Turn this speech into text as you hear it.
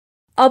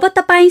अब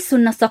तपाईँ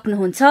सुन्न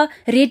सक्नुहुन्छ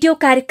रेडियो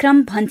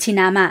कार्यक्रम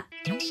भन्छिनामा।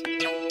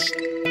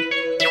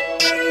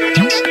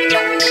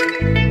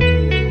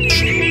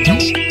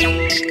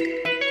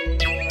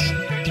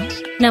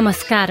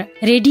 नमस्कार,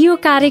 रेडियो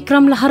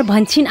कार्यक्रम लहर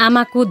भन्छिन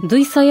आमाको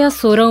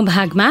 216औं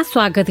भागमा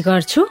स्वागत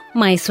गर्छु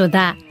म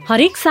यशोदा।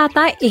 हरेक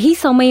साता यही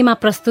समयमा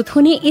प्रस्तुत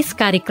हुने यस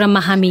कार्यक्रममा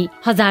हामी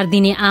 1000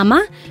 दिने आमा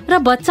र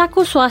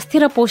बच्चाको स्वास्थ्य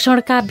र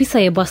पोषणका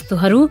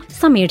विषयवस्तुहरू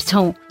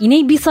समेट्छौं।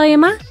 यिनै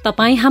विषयमा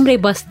तपाईँ हाम्रै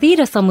बस्ती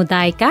र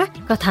समुदायका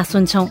कथा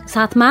सुन्छौं,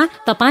 साथमा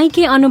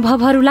तपाईँकै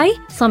अनुभवहरूलाई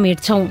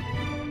समेट्छौं।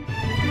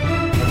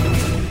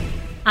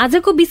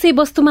 आजको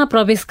विषयवस्तुमा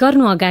प्रवेश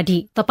गर्नु अगाडि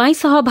तपाईँ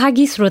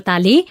सहभागी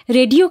श्रोताले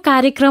रेडियो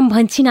कार्यक्रम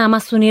भन्छिनामा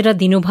सुनेर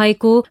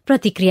दिनुभएको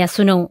प्रतिक्रिया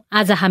सुनौ।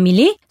 आज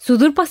हामीले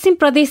सुदूरपश्चिम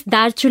प्रदेश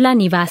दार्चुला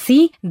निवासी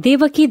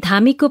देवकी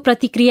धामीको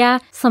प्रतिक्रिया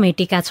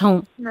समेटेका छौं।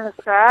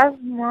 नमस्कार,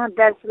 म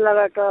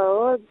दार्चुलाबाट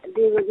हो,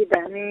 देवकी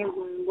धामी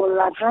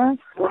बोल्ला छौँ।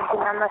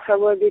 भन्छिनामा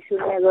सबैले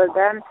सुन्ने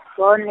गर्दा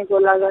बहुत निको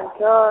लागन्छ,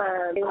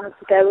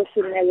 छुट्याएको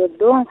सुन्ने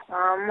गर्दो।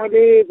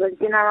 मैले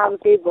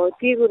भन्छिनामाबाट बहुत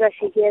कुरा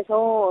सिकेका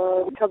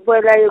छौँ।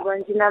 सबैलाई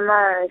भन्छिनामा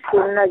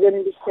सुन्न जुन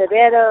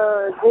बिस्तारै र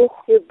जो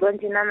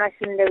भन्छिनामा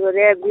सुन्दै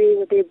गरे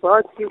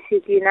बहुत चिज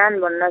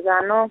सिकिनान् भन्न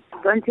चाहनु।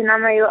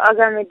 भन्छिनामा यो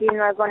आगामी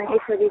दिनमा पनि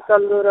यसरी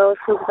चल्दो र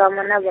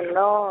शुभकामना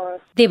भन्नु।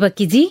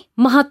 देवकीजी,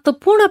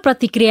 महत्वपूर्ण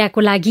प्रतिक्रियाको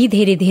लागि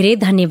धेरै धेरै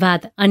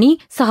धन्यवाद। अनि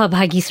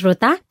सहभागी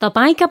श्रोता,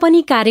 तपाईका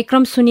पनि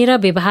कार्यक्रम सुनेर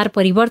व्यवहार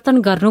परिवर्तन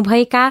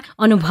गर्नुभएका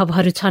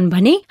अनुभवहरू छन्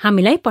भने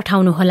हामीलाई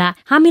पठाउनुहोला।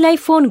 हामीलाई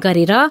फोन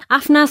गरेर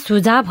आफ्ना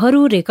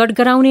सुझावहरू रेकर्ड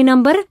गराउने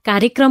नम्बर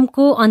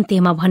कार्यक्रमको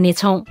अन्त्यमा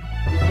भन्नेछौं।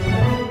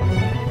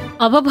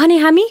 अब भने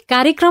हामी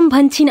कार्यक्रम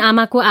भन्छिन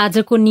आमाको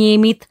आजको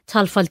नियमित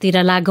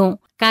छलफलतिर लागौं।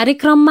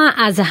 कार्यक्रममा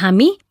आज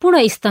हामी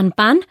पूर्ण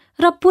स्तनपान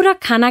र पूरक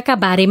खानाका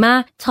बारेमा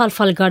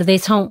छलफल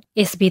गर्दैछौं।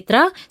 यसभित्र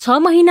 6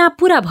 महिना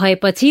पूरा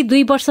भएपछि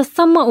 2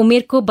 वर्षसम्म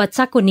उमेरको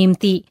बच्चाको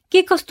निम्ति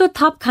के कस्तो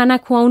थप खाना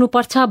खुवाउनु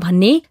पर्छ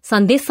भन्ने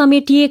सन्देश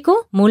समेटिएको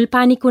मूल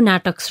पानीको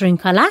नाटक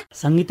श्रृंखला।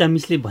 संगीता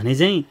मिसले भने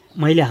चाहिँ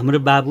मैले हाम्रो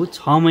बाबु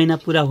 6 महिना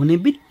पूरा हुने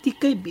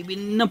बित्तिकै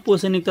विभिन्न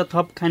पोषणयुक्त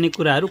थप खाने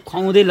कुराहरू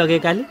खुवाउँदै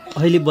लगेकाले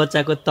अहिले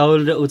बच्चाको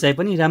तौल र उचाइ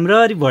पनि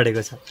राम्ररी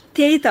बढेको छ।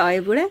 त्यही त है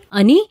बुढा।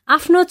 अनि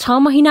आफ्नो 6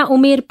 महिना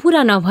उमेर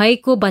पूरा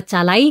नभएको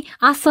बच्चालाई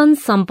आसन,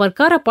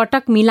 सम्पर्क र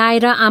पटक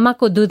मिलाएर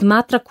आमाको दूध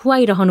मात्र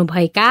खुवाइरहनु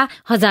भएका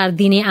 1000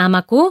 दिने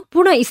आमाको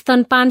पूर्ण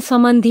स्तनपान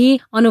सम्बन्धी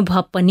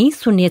अनुभव पनि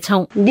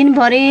सुन्नेछौं।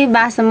 दिनभरि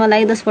बासम्म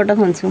लागि 10 पटक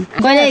हुन्छु,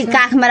 कहिले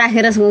काखमा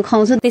राखेर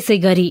खुवाउँछु। त्यसै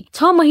गरी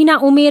 6 महिना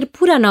उमेर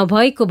पूरा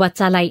नभएको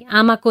बच्चालाई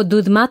आमाको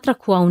दूध मात्र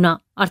खुवाउन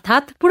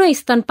अर्थात् पूर्ण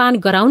स्तनपान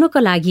गराउनको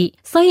लागि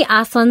सही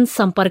आसन,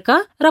 सम्पर्क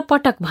र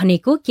पटक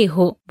भनेको के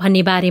हो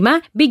भन्ने बारेमा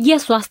विज्ञ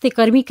स्वास्थ्य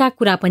कर्मीका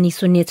कुरा पनि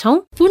सुन्नेछौं।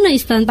 पूर्ण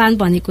स्तनपान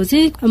भनेको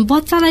चाहिँ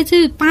बच्चालाई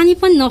चाहिँ पानी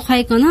पनि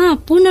नखुवाइकन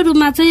पूर्ण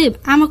रूपमा चाहिँ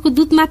आमाको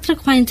दूध मात्र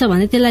खुवाइन्छ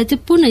भने त्यसलाई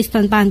चाहिँ पूर्ण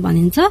स्तनपान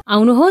भनिन्छ।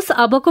 आउनुहोस्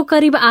अबको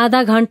करिब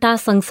आधा घण्टा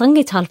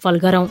सँगसँगै छलफल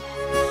गरौं।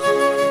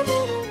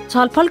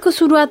 छलफलको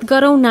सुरुवात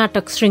गरौं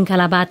नाटक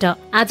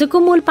श्रृंखलाबाट। आजको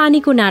मूल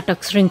पानीको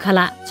नाटक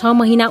श्रृंखला 6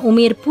 महिना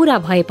उमेर पूरा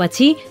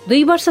भएपछि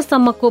 2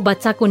 वर्षसम्मको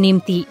बच्चाको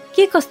निम्ति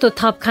के कस्तो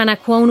थप खाना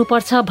खुवाउनु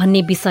पर्छ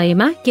भन्ने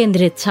विषयमा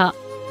केन्द्रित छ।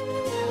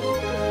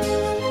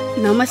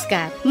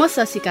 नमस्कार, म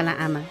शशिकला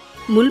आमा।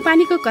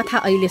 मूलपानीको कथा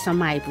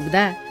अहिलेसम्म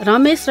आइपुग्दा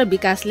रमेश र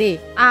विकासले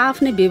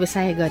आफ्नै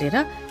व्यवसाय गरेर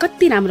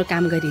कति राम्रो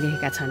काम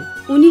गरिरहेका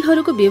छन्।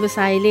 उनीहरूको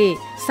व्यवसायले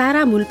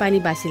सारा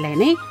मूलपानीवासीलाई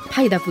नै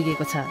फाइदा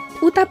पुगेको छ।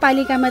 उता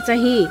पालिकामा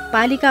चाहिँ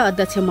पालिका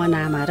अध्यक्ष मना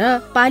आमा र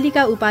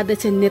पालिका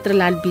उपाध्यक्ष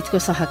नेत्रलाल बीचको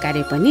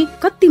सहकार्य पनि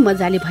कति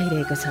मजाले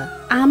भइरहेको छ।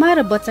 आमा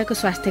र बच्चाको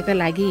स्वास्थ्यका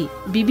लागि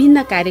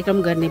विभिन्न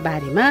कार्यक्रम गर्ने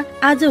बारेमा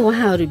आज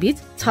उहाँहरू बीच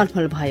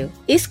छलफल भयो।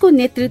 यसको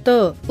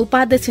नेतृत्व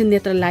उपाध्यक्ष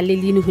नेत्रलालले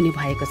लिनुहुने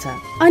भएको छ।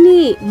 अनि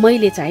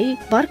मैले चाहिँ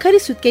भर्खरै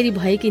सुत्केरी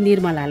भएकी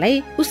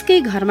निर्मलालाई उसकै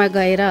घरमा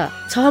गएर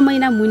 6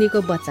 महिना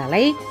मुनिको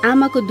बच्चालाई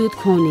आमाको दूध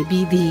खुवाउने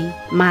विधि,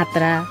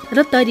 मात्रा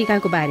र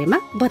तरिकाको बारेमा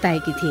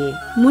बताएकी थिए।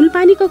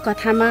 मूलपानीको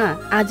कथामा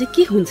आज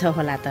के हुन्छ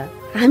होला त,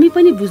 हामी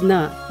पनि बुझ्न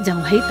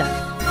जाउँ है त।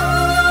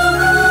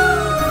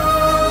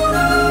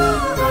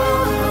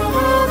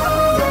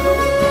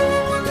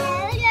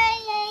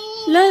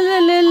 ल ल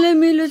ल ल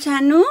मिलो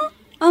छानु,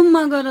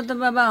 अम्मा गर त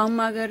बाबा,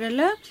 अम्मा गर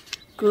ल।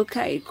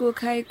 कोखाइ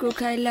कोखाइ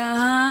कोखाइ ल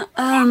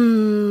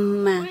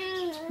अम्मा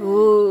हो,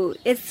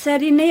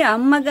 यसरी नै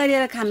अम्मा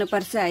गरेर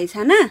खानुपर्छ है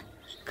छाना।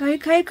 खै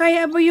खै खै,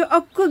 अब यो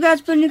अक्को गाछ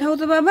पनि खाऊ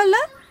त बाबा ल।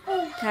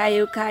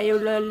 खायो खायो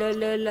ल ल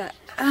ल ल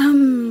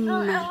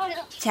अम्मा।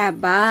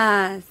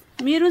 छ्याबास,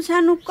 मेरो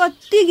छानु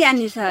कति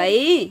ज्ञानी छ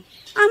है।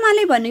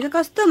 आमाले भनेको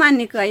कस्तो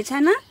मानेको है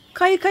छाना।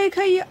 खै खै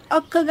खै,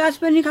 अक्को गाछ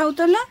पनि खाऊ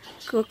त ल।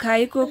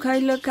 कोखाइ कोखाइ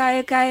ल,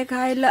 खाए खाए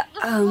खाए ल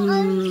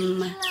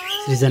अम्मा।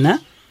 सृजना,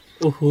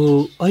 ओहो,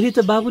 अहिले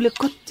त बाबुले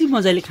कति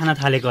मजाले खाना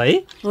थालेको है।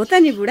 हो त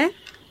नि बुढा,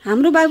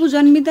 हाम्रो बाबु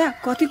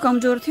जन्मिँदा कति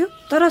कमजोर थियो,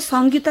 तर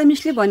सङ्गीता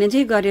मिसले भने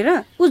चाहिँ गरेर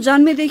ऊ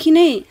जन्मेदेखि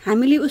नै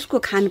हामीले उसको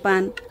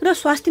खानपान र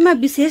स्वास्थ्यमा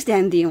विशेष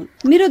ध्यान दियौँ।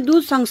 मेरो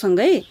दूध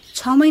सँगसँगै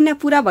 6 महिना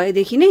पूरा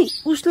भएदेखि नै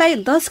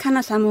उसलाई 10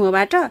 खाना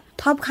समूहबाट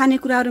थप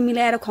खानेकुराहरू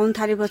मिलाएर खुवाउन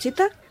थालेपछि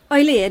त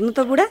अहिले हेर्नु त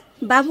बुढा,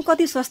 बाबु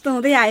कति स्वस्थ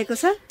हुँदै आएको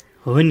छ।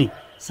 हो नि,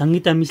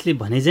 सङ्गीता मिसले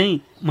भने चाहिँ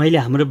मैले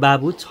हाम्रो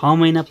बाबु 6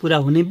 महिना पुरा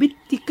हुने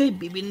बित्तिकै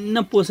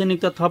विभिन्न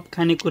पोषणयुक्त थप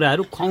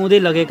खानेकुराहरू खुवाउँदै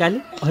लगेकाले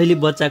अहिले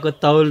बच्चाको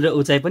तौल र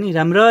उचाइ पनि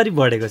राम्ररी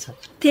बढेको छ।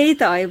 त्यही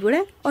त है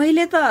बुढा,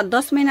 अहिले त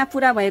 10 महिना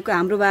पुरा भएको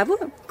हाम्रो बाबु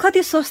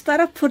कति स्वस्थ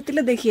र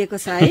फुर्तिलो देखिएको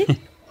छ है।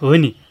 हो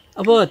नि,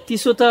 अब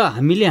त्यसो त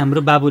हामीले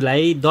हाम्रो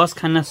बाबुलाई 10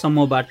 खाना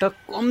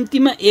समूहबाट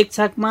कम्तीमा 1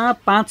 छाकमा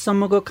 5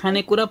 सम्मको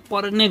खानेकुरा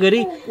पर्ने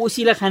गरी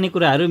पोसिला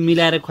खानेकुराहरू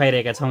मिलाएर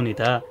खुवाइरहेका छौँ नि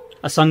त।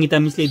 सङ्गीता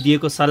मिसले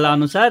दिएको सल्लाह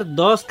अनुसार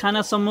 10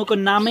 खाना समूहको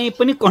नामै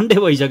पनि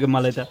कन्ठे भइसक्यो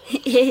मलाई त।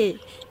 ए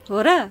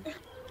हो र,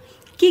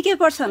 के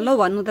पर्छ ल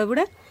भन्नु त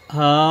बुढा?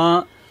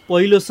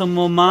 पहिलो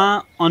समूहमा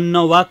अन्न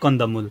वा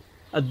कन्दमूल,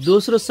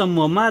 दोस्रो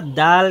समूहमा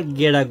दाल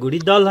गेडागुडी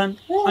दलहन,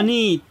 अनि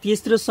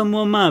तेस्रो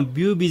समूहमा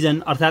बिउ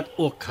बिजन अर्थात्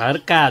ओखर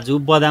काजु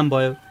बदाम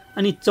भयो,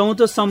 अनि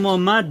चौथो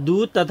समूहमा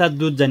दुध तथा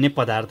दुधजन्य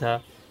पदार्थ,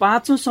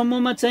 पाँचौं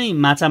समूहमा चाहिँ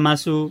माछा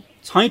मासु,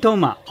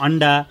 छैठौँमा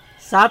अन्डा,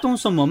 सातौं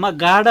समूहमा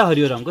गाढा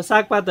हरियो रङको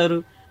सागपातहरू,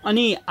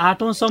 अनि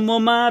आठौं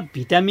समूहमा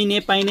भिटामिन ए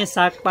पाइने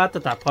सागपात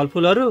तथा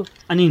फलफुलहरू,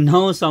 अनि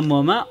 9औं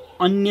समूहमा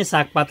अन्य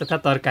सागपात तथा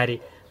तरकारी,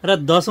 र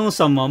 10औं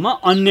समूहमा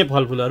अन्य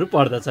फलफुलहरू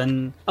पर्दछन्।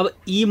 अब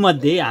यी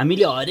मध्ये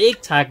हामीले हरेक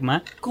छाकमा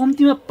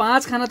कम्तीमा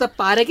 5 खाना त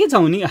पारेकै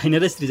छौँ नि, होइन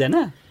र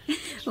सृजना?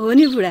 हो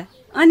नि बुढा।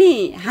 अनि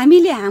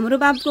हामीले हाम्रो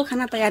बाबुको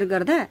खाना तयार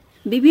गर्दा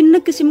विभिन्न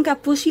किसिमका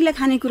पोसिला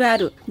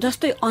खानेकुराहरू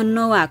जस्तै अन्न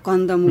वा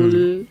कन्दमूल,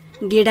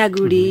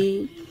 गेडागुडी,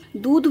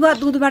 दुध वा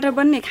दुधबाट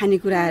बन्ने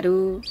खानेकुराहरू,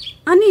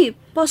 अनि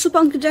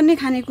पशुपंखीजन्य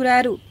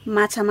खानेकुराहरू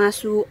माछा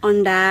मासु,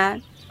 अन्डा,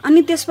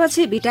 अनि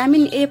त्यसपछि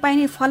भिटामिन ए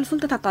पाइने फलफुल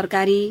तथा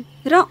तरकारी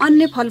र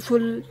अन्य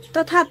फलफुल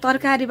तथा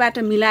तरकारीबाट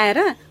मिलाएर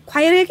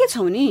खुवाइरहेकै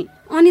छौँ नि।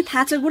 अनि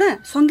थाहा छ बुढा,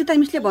 सङ्गीता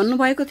मिसले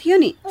भन्नुभएको थियो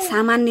नि,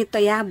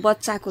 सामान्यतया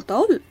बच्चाको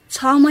तौल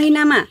 6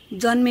 महिनामा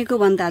जन्मेको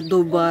भन्दा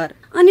दोब्बर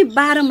अनि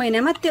 12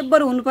 महिनामा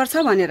तेब्बर हुनुपर्छ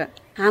भनेर।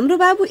 हाम्रो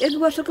बाबु 1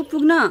 वर्षको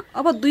पुग्न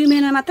अब 2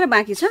 महिना मात्र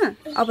बाँकी छ।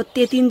 अब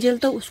त्यतिन्जेल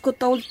त उसको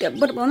तौल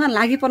तेब्बर बनाउन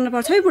लागि पर्न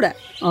पर्छ है बुढा।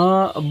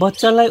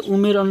 बच्चालाई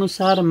उमेर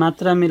अनुसार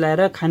मात्रा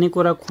मिलाएर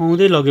खानेकुरा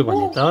खुवाउँदै लग्यो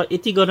भने त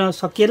यति गर्न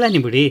सकिएला नि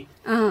बुढी।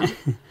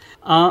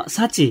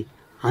 साँच्ची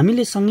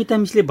हामीले सङ्गीता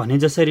मिसले भने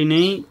जसरी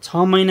नै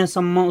 6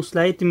 महिनासम्म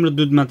उसलाई तिम्रो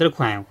दुध मात्र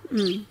खुवायौँ,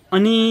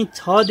 अनि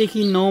 6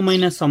 देखि 9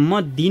 महिनासम्म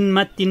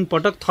दिनमा 3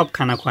 पटक थप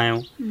खाना खुवायौँ।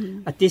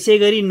 त्यसै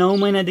गरी 9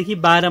 महिनादेखि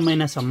 12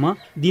 महिनासम्म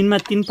दिनमा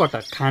 3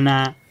 पटक खाना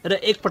र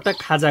 1 पटक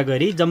खाजा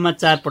गरी जम्मा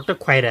 4 पटक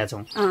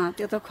खुवाइरहेछौँ।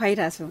 त्यो त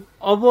खुवाइरहेछौँ।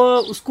 अब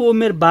उसको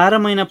उमेर 12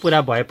 महिना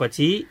पुरा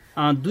भएपछि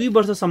 2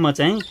 वर्षसम्म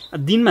चाहिँ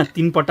दिनमा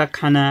 3 पटक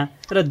खाना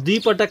र 2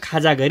 पटक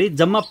खाजा गरी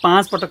जम्मा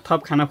 5 पटक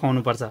थप खाना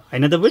खुवाउनु पर्छ,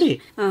 होइन त बुढी?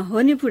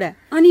 हो नि बुढा।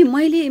 अनि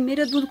मैले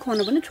मेरो दुध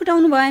खुवाउनु पनि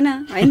छुटाउनु भएन,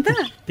 होइन त?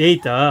 त्यही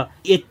त,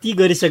 यति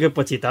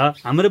गरिसकेपछि त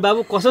हाम्रो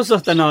बाबु कसो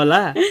स्वस्थ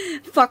नहोला?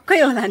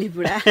 पक्कै होला नि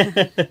बुढा।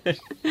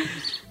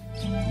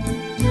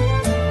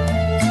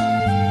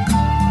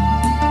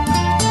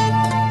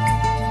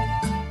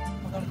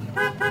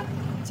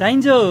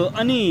 चाहिन्छ।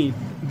 अनि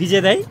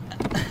विजय दाई,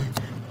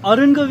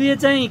 अरुणको बिहे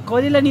चाहिँ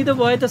कहिलेला नितो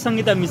भयो त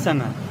सङ्गीता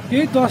मिससँग?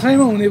 त्यही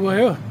दसैँमा हुने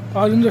भयो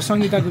अरुण र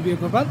सङ्गीताको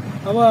बिहेको बात।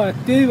 अब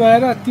त्यही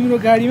भएर तिम्रो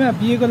गाडीमा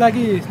बिहेको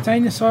लागि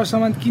चाहिने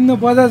सरसामान किन्न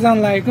बजार जान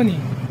लागेको नि।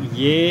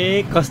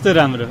 ए कस्तो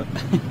राम्रो।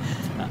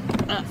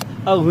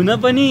 हुन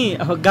पनि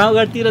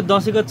गाउँघरतिर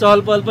दसैँको चहल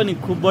पहल पनि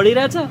खुब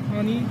बढिरहेछ।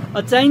 अनि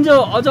चाहिन्छ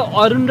अझ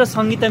अरुण र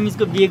सङ्गीता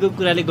मिसको बिहेको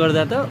कुराले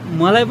गर्दा त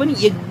मलाई पनि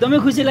एकदमै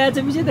खुसी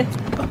लागेछ विजय दाई।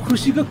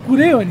 खुसीको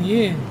कुरै हो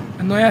नि,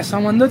 नयाँ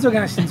सम्बन्ध चाहिँ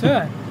गाँसिन्छ,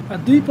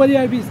 2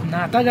 परिवार बिच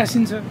नाता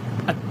गाँसिन्छ।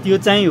 त्यो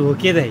चाहिँ हो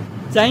के दाई,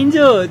 चाहिन्छ।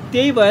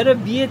 त्यही भएर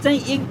बिहे चाहिँ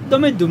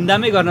एकदमै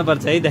धुमधामै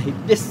गर्नुपर्छ है दाई,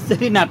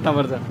 त्यसरी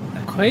नाच्नुपर्छ।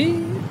 खै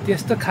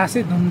त्यस्तो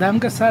खासै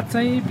धुमधामका साथ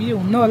चाहिँ बिहे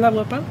हुन्न होला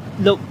गोपाल।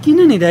 ल किन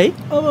नि दाई?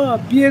 अब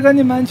बिहे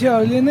गर्ने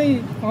मान्छेहरूले नै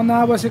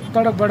अनावश्यक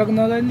तडक भडक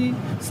नगर्ने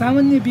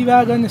सामान्य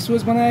विवाह गर्ने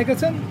सोच बनाएका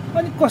छन्।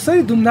 अनि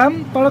कसरी धुमधाम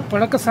तडक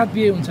भडकका साथ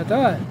बिहे हुन्छ त?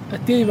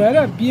 त्यही भएर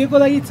बिहेको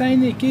लागि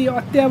चाहिने केही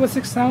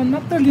अत्यावश्यक सामान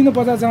मात्र लिन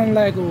बजार जान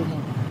लागेको हो म।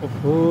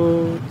 ओहो,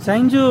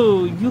 चाहिन्छ।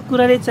 यो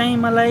कुराले चाहिँ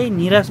मलाई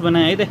निराश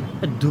बनायो है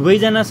त।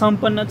 दुवैजना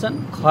सम्पन्न छन्,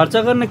 खर्च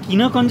गर्न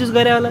किन कन्जुस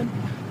गरे होला?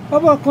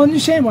 अब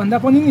कन्जुसै भन्दा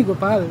पनि नि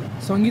गोपाल,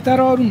 सङ्गीता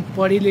र अरुण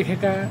पढे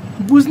लेखेका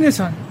बुझ्ने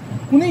छन्,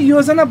 कुनै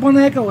योजना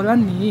बनाएका होला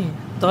नि।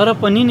 तर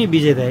पनि नि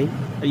विजय दाई,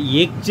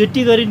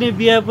 एकचोटि गरिने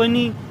बिहा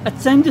पनि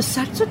चाहिन्छ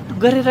साटसुट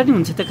गरेर नि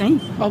हुन्छ त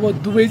कहीँ?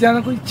 अब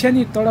दुवैजनाको इच्छा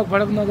नि तडक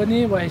भडक नगर्ने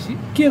भएपछि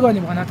के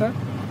गर्ने भन त?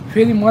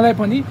 फेरि मलाई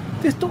पनि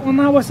त्यस्तो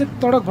अनावश्यक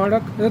तडक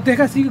भडक र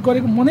देखासिकी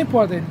गरेको मनै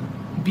पर्दैन।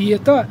 बिहे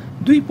त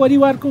 2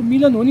 परिवारको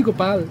मिलन हो नि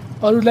गोपाल।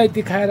 अरूलाई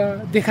देखाएर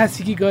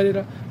देखासिकी गरेर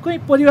कोही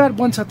परिवार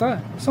बन्छ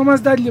त?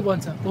 समझदारीले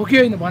बन्छ, हो कि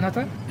होइन भन त?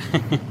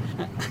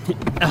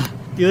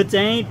 त्यो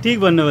चाहिँ ठिक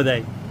भन्नुभयो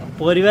दाई,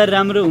 परिवार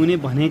राम्रो हुने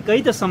भनेकै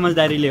त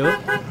समझदारीले हो।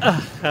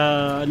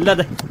 ल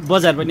दाई,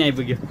 बजार पनि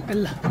आइपुग्यो।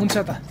 ल हुन्छ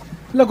त।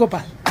 ल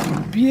गोपाल,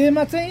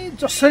 बिहेमा चाहिँ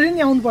जसरी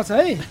नि आउनुपर्छ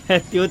है।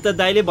 त्यो त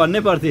दाइले भन्नै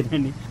पर्दैन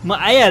नि, म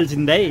आइहाल्छु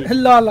नि दाई।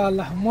 ल ल ल,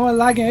 म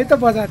लागेँ है त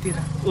बजारतिर।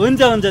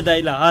 हुन्छ हुन्छ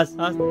दाइ, ल हस्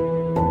हस्।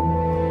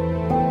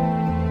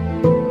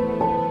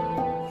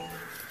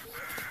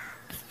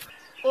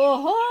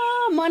 ओहो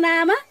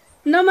मनामा,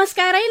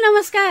 नमस्कार है,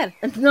 नमस्कार।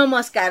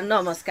 नमस्कार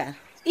नमस्कार।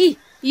 ई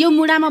यो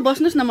मुडामा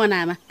बस्नुस् न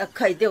मनाआमा।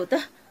 खै देऊ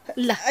त।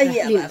 ल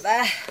बाबा।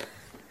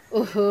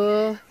 ओहो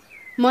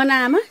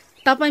मनाआमा,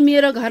 तपाईँ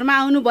मेरो घरमा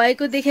आउनु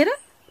भएको देखेर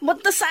म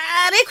त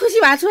साह्रै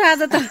खुसी भएको छु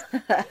आज त।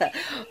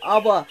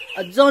 अब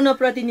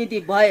जनप्रतिनिधि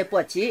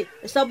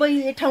भएपछि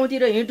सबै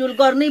ठाउँतिर हिँडुल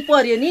गर्नै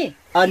पर्यो नि।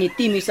 अनि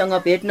तिमीसँग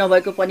भेट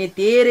नभएको पनि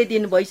धेरै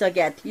दिन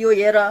भइसक्या थियो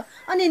हेर।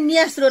 अनि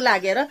न्यास्रो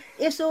लागेर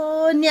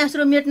यसो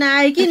न्यास्रो मेट्न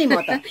आए कि नि म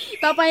त।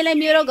 तपाईँलाई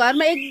मेरो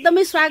घरमा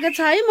एकदमै स्वागत छ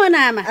है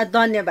मनाआमा।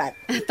 धन्यवाद।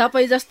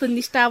 तपाईँ जस्तो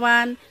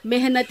निष्ठावान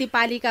मेहनती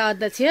पालिका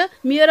अध्यक्ष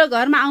मेरो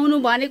घरमा आउनु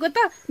भनेको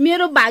त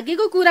मेरो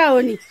भाग्यको कुरा हो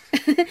नि।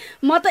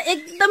 म त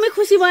एकदमै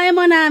खुसी भएँ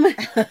मनाआमा।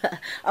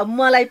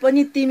 मलाई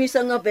पनि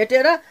तिमीसँग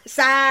भेटेर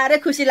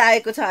साह्रै खुसी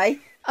लागेको छ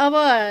है। अब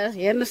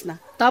हेर्नुहोस् न,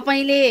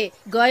 तपाईँले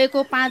गएको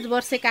 5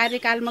 वर्ष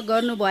कार्यकालमा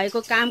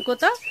गर्नुभएको कामको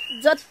त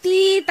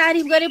जति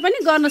तारिफ गरे पनि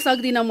गर्न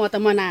सक्दिनँ म त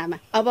मनाआमा।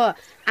 अब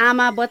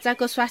आमा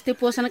बच्चाको स्वास्थ्य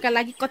पोषणका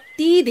लागि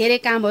कति धेरै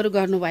कामहरू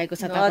गर्नुभएको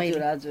छ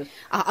तपाईँले।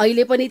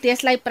 अहिले पनि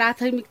त्यसलाई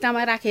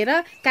प्राथमिकतामा राखेर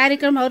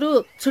कार्यक्रमहरू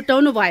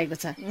छुट्याउनु भएको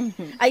छ।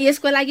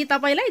 यसको लागि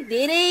तपाईँलाई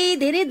धेरै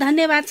धेरै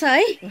धन्यवाद छ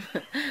है।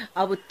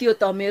 अब त्यो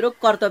त मेरो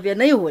कर्तव्य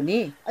नै हो नि।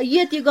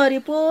 यति गरे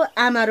पो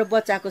आमा र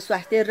बच्चाको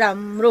स्वास्थ्य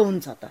राम्रो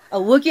हुन्छ त,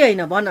 हो कि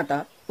होइन भन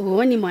त।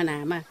 हो नि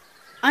मनाआमा।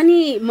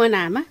 अनि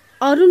मनाआमा,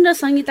 अरुण र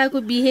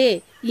संगीताको बिहे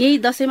यही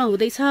दशैंमा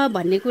हुँदैछ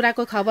भन्ने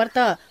कुराको खबर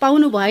त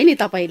पाउनु भयो नि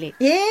तपाईँले?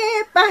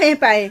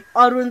 पाएँ।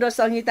 अरुण र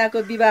संगीताको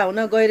विवाह हुन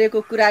गइरहेको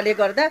कुराले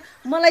गर्दा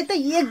मलाई त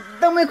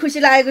एकदमै खुसी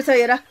लागेको छ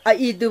हेर।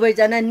 यी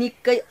दुवैजना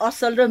निकै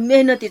असल र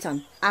मेहनती छन्।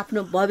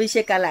 आफ्नो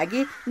भविष्यका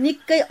लागि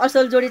निकै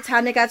असल जोडी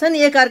छानेका छन्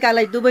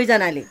एकअर्कालाई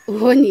दुवैजनाले।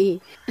 हो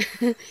नि।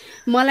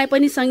 मलाई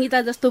पनि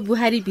संगीता जस्तो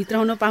बुहारी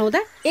भित्राउन पाउँदा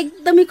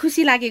एकदमै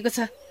खुसी लागेको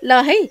छ। ल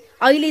है,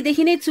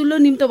 अहिलेदेखि नै चुल्लो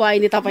निम्तो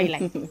भयो नि तपाईँलाई।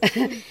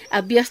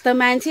 व्यस्त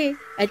मान्छे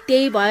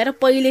त्यही भएर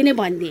पहिले नै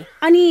भनिदिए।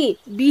 अनि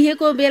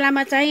बिहेको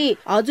बेलामा चाहिँ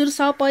हजुर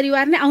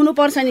सपरिवार नै आउनु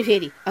पर्छ नि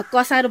फेरि,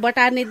 कसार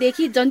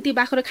बटार्नेदेखि जन्ती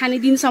बाख्रो खाने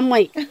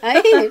दिनसम्मै है।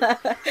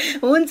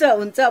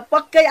 हुन्छ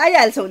पक्कै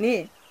आइहाल्छौ नि।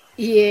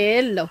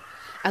 ए ल,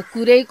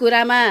 कुरै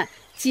कुरामा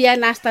चिया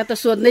नास्ता त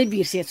सोध्नै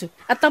बिर्सेछु।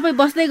 तपाईँ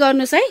बस्दै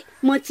गर्नुहोस् है,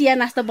 म चिया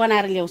नास्ता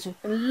बनाएर ल्याउँछु।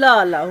 ल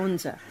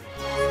हुन्छ।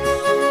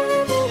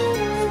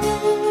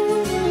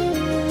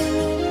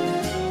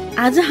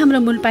 आज हाम्रो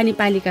मूलपानी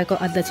पालिकाको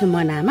अध्यक्ष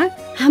मनाआमा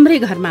हाम्रै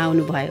घरमा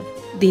आउनुभयो।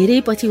 धेरै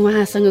पछि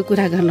उहाँसँग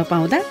कुरा गर्न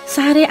पाउँदा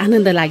साह्रै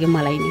आनन्द लाग्यो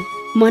मलाई नि।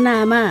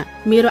 मनाआमा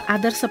मेरो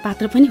आदर्श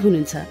पात्र पनि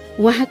हुनुहुन्छ।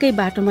 उहाँकै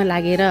बाटोमा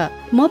लागेर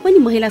म पनि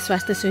महिला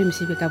स्वास्थ्य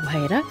स्वयंसेविका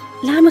भएर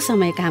लामो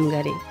समय काम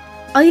गरेँ।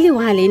 अहिले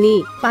उहाँले नि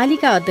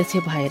पालिका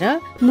अध्यक्ष भएर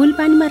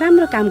मूलपानीमा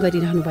राम्रो काम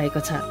गरिरहनु भएको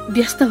छ,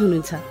 व्यस्त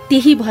हुनुहुन्छ।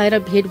 त्यही भएर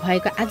भेट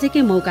भएको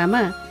आजकै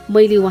मौकामा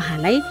मैले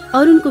उहाँलाई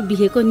अरुणको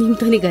बिहेको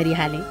निम्तो नै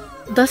गरिहालेँ।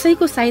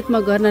 दशैंको साइतमा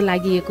गर्न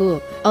लागि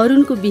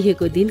अरुणको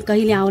बिहेको दिन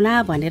कहिले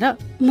आउला भनेर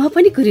म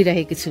पनि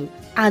कुरिरहेको छु।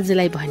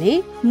 आजलाई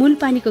भने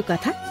मूलपानीको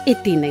कथा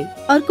यति नै।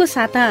 अर्को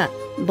साता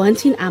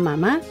भन्छिन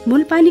आमामा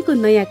मूलपानीको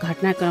नयाँ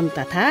घटनाक्रम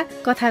तथा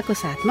कथाको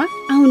साथमा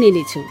आउने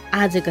नै छु।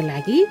 आजको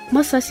लागि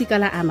म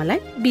शशिकला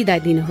आमालाई बिदा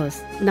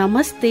दिनुहोस्।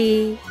 नमस्ते।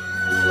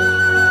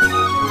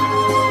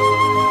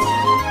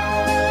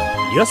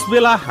 यस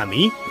बेला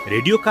हामी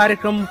रेडियो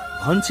कार्यक्रम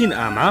भन्छिन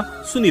आमा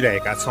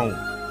सुनिरहेका छौं।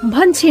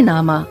 भन्छिन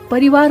आमा,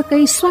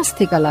 परिवारकै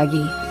स्वास्थ्यका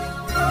लागि।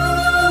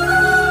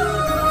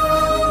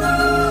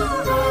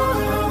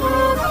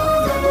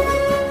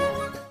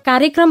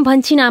 कार्यक्रम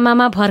भन्छिन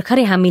आमामा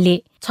भर्खरै हामीले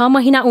 6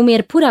 महिना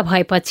उमेर पूरा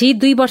भएपछि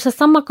 2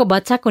 वर्षसम्मको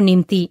बच्चाको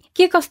निम्ति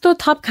के कस्तो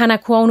थप खाना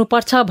खुवाउनु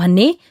पर्छ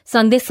भन्ने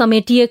सन्देश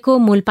समेटिएको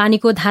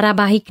मूलपानीको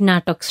धारावाहिक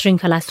नाटक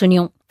श्रृंखला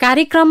सुन्यौं।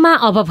 कार्यक्रममा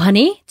अब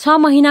भने 6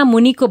 महिना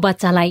मुनिको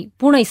बच्चालाई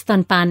पूर्ण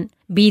स्तनपान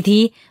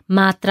विधि,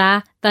 मात्रा,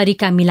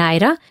 तरिका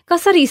मिलाएर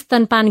कसरी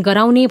स्तनपान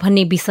गराउने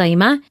भन्ने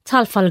विषयमा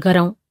छलफल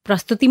गरौं।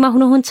 प्रस्तुतिमा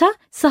हुनुहुन्छ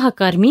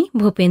सहकर्मी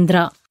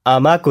भूपेन्द्र।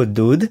 आमाको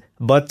दूध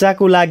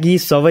बच्चाको लागि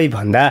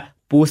सबैभन्दा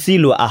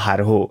पोषिलो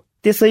आहार हो।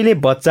 त्यसैले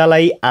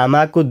बच्चालाई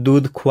आमाको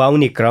दूध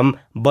खुवाउने क्रम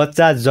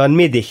बच्चा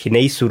जन्मेदेखि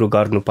नै सुरु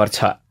गर्नुपर्छ।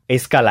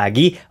 यसका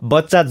लागि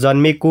बच्चा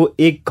जन्मेको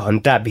 1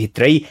 घण्टा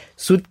भित्रै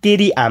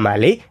सुत्केरी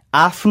आमाले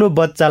आफ्नो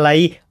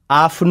बच्चालाई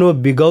आफ्नो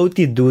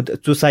बिगौती दूध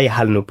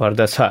चुसाइहाल्नु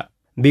पर्दछ।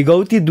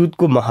 बिगौती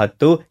दूधको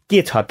महत्व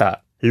के छ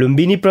त?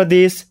 लुम्बिनी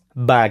प्रदेश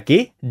बाँके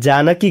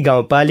जानकी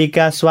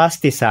गाउँपालिका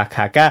स्वास्थ्य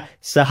शाखाका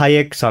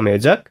सहायक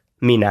संयोजक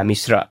मीना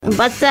मिश्र।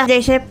 बच्चा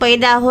जैसे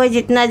पैदा हो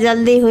जितना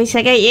जल्दी हो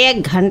सके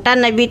 1 घंटा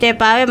न बीते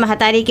पावे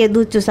महतारी के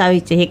दूध चुसावी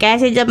चाहिए।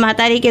 कैसे जब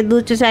महतारी के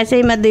दूध चुसाए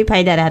से में 2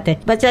 फायदा रहते।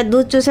 बच्चा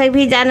दूध चुसाई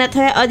भी जानत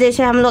है और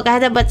जैसे हम लोग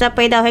कहे बच्चा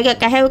पैदा होगा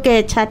कहे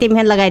के छाती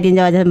में लगाई दिन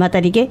जाओ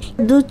महतारी के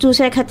दूध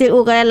चूसे खातिर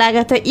उ करे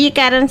लागे तो ई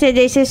कारण से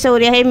जैसे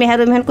सौर्या है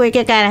मेहरू में कोई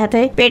के कारण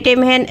है पेटे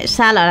में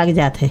साल अड़क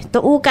जाते है तो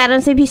उ कारण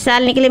से भी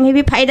साल निकले में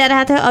भी फायदा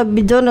रहता है और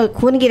जो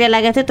खून गिरे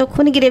लगे थे तो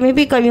खून गिरे में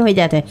भी कमी हो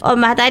जाता है। और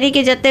महतारी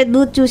के जते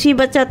दूध चूसी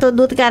बच्चा तो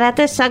दूध का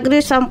रहते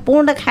सगरी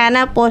संपूर्ण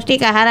खाना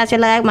पौष्टिक आहार से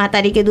लगा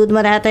महतारी के दूध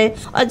में रहते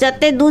और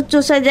जत्ते दूध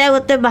चूसे जाए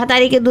उतने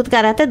महतारी के दूध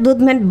का रहते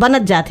दूध में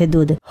बनत जाते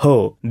दूध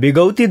हो।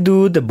 बिगौती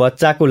दूध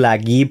बच्चाको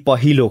लागि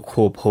पहिलो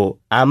खोप हो।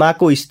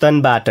 आमाको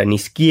स्तनबाट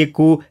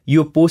निस्किएको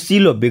यो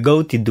पोसिलो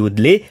बिगौती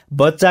दूधले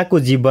बच्चाको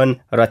जीवन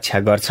रक्षा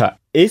गर्छ।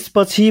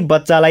 यसपछि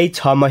बच्चालाई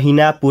 6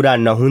 महिना पूरा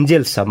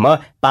नहुन्जेलसम्म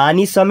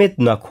पानी समेत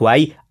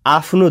नखुवाई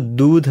आफ्नो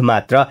दूध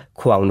मात्र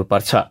खुवाउनु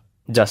पर्छ,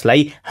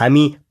 जसलाई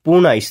हामी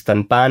पूर्ण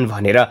स्तनपान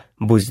भनेर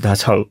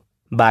बुझ्दछौं।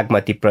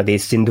 बागमती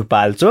प्रदेश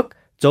सिन्धुपाल्चोक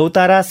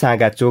चौतारा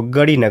साँगाचोक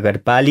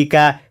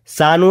नगरपालिका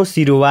सानो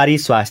सिरुवारी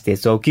स्वास्थ्य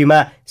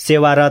चौकीमा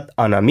सेवारत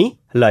अनमी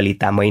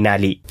ललिता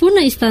मैनाली।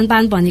 पूर्ण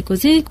स्तनपान भनेको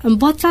चाहिँ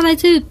बच्चालाई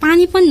चाहिँ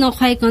पानी पनि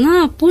नखुवाइकन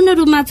पूर्ण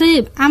रूपमा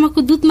चाहिँ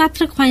आमाको दूध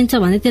मात्र खुवाइन्छ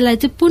भने त्यसलाई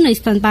चाहिँ पूर्ण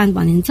स्तनपान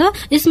भनिन्छ।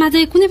 यसमा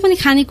चाहिँ कुनै पनि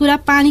खानेकुरा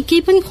पानी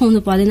केही पनि खुवाउनु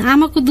पर्दैन,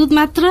 आमाको दूध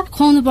मात्र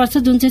खुवाउनु पर्छ,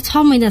 जुन चाहिँ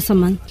 6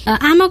 महिनासम्म।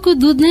 आमाको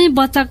दूध नै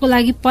बच्चाको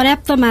लागि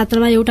पर्याप्त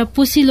मात्रामा एउटा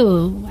पोसिलो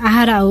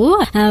आहार हो।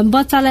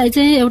 बच्चालाई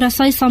चाहिँ एउटा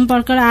सही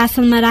सम्पर्क र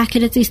आसनमा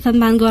राखेर चाहिँ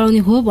स्तनपान गराउने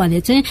हो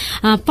भने चाहिँ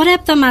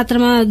पर्याप्त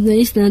मात्रामा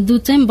दूध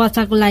चाहिँ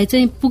बच्चाको लागि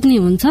चाहिँ पुग्ने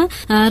हुन्छ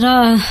र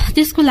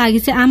त्यसको लागि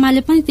चाहिँ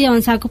आमाले पनि त्यही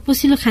अनुसारको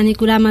पोसिलो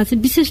खानेकुरामा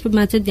चाहिँ विशेष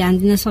रूपमा चाहिँ ध्यान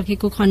दिन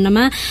सकेको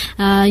खण्डमा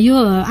यो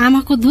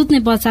आमाको दूध नै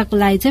बच्चाको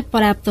लागि चाहिँ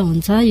पर्याप्त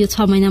हुन्छ। यो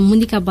 6 महिना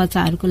मुनिका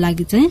बच्चाहरूको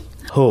लागि चाहिँ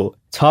हो।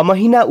 6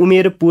 महिना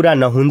उमेर पूरा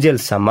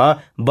नहुन्जेलसम्म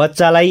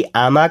बच्चालाई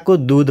आमाको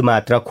दूध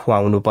मात्र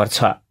खुवाउनु पर्छ।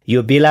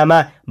 यो बेलामा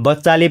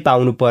बच्चाले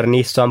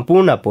पाउनुपर्ने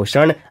सम्पूर्ण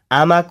पोषण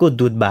आमाको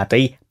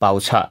दूधबाटै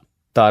पाउँछ।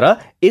 तर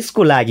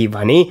यसको लागि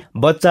भने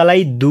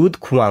बच्चालाई दूध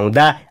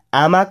खुवाउँदा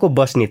आमाको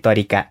बस्ने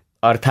तरिका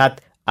अर्थात्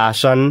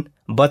आसन,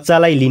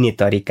 बच्चालाई लिने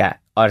तरिका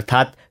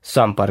अर्थात्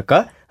सम्पर्क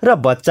र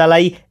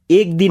बच्चालाई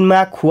एक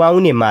दिनमा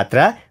खुवाउने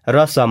मात्रा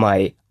र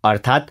समय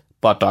अर्थात्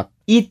पटक,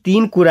 यी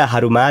 3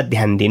 कुराहरूमा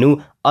ध्यान दिनु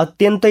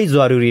अत्यन्तै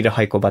जरुरी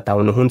रहेको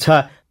बताउनुहुन्छ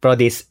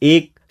प्रदेश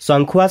 1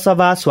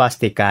 सङ्खुवासभा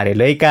स्वास्थ्य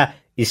कार्यालयका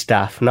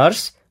स्टाफ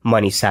नर्स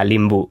मनिषा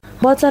लिम्बू।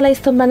 बच्चालाई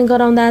स्तनपान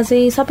गराउँदा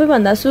चाहिँ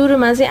सबैभन्दा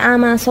सुरुमा चाहिँ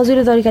आमा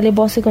सजिलो तरिकाले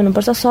बसेको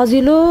हुनुपर्छ,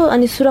 सजिलो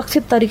अनि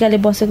सुरक्षित तरिकाले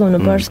बसेको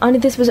हुनुपर्छ। अनि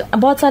त्यसपछि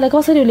बच्चालाई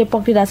कसरी उसले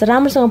पक्रिरहेछ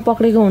राम्रोसँग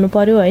पक्रेको हुनु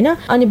पर्यो होइन।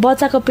 अनि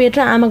बच्चाको पेट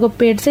र आमाको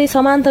पेट चाहिँ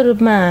समान्तर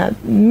रूपमा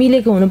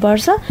मिलेको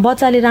हुनुपर्छ।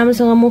 बच्चाले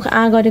राम्रोसँग मुख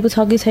आ गरेको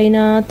छ कि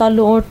छैन,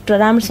 तल्लो ओठ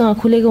राम्रोसँग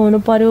खुलेको हुनु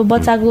पर्यो।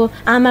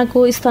 बच्चाको आमाको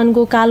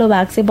स्तनको कालो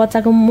भाग चाहिँ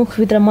बच्चाको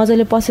मुखभित्र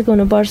मजाले पसेको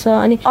हुनुपर्छ।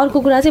 अनि अर्को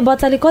कुरा चाहिँ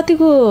बच्चाले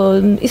कतिको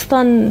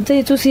स्तन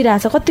चाहिँ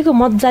चुसिरहेछ, कतिको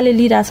मजाले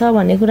लिइरहेछ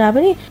भन्ने कुरा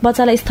पनि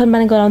बच्चालाई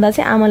स्तनपान गराउँदा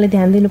चाहिँ आमाले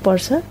ध्यान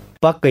दिनुपर्छ।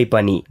 पक्कै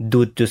पनि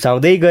दूध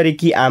चुसाउँदै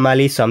गरेकी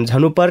आमाले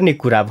सम्झनु पर्ने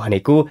कुरा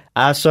भनेको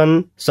आसन,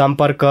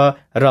 सम्पर्क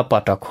र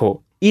पटक हो।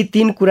 यी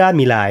 3 कुरा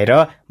मिलाएर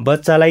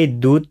बच्चालाई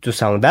दूध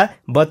चुसाउँदा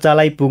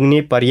बच्चालाई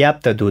पुग्ने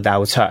पर्याप्त दूध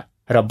आउँछ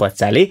र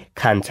बच्चाले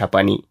खान्छ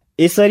पनि।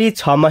 यसरी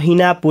 6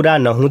 महिना पूरा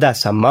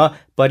नहुँदासम्म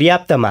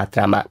पर्याप्त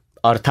मात्रामा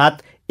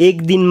अर्थात्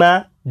एक दिनमा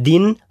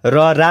दिन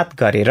र रात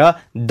गरेर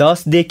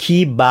 10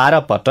 देखि 12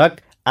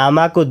 पटक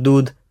आमाको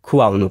दूध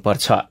खुवाउनु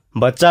पर्छ।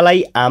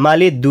 बच्चालाई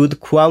आमाले दूध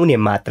खुवाउने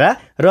मात्रा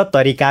र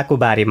तरिकाको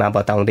बारेमा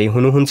बताउँदै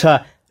हुनुहुन्छ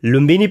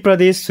लुम्बिनी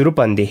प्रदेश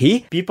रूपन्देही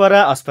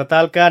पिपरा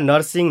अस्पतालका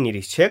नर्सिङ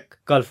निरीक्षक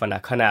कल्पना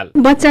खनाल।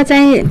 बच्चा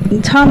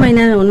चाहिँ 6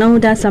 महिना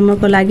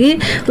नहुँदासम्मको लागि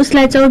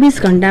उसलाई 24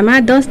 घण्टामा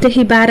 10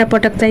 देखि 12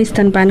 पटक चाहिँ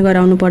स्तनपान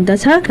गराउनु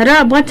पर्दछ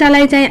र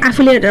बच्चालाई चाहिँ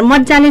आफूले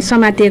मजाले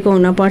समातिएको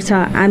हुनुपर्छ।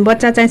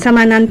 बच्चा चाहिँ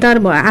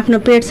समानान्तर आफ्नो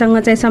पेटसँग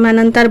चाहिँ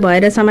समानान्तर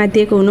भएर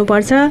समातिएको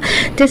हुनुपर्छ।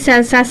 त्यस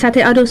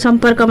साथसाथै अरू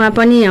सम्पर्कमा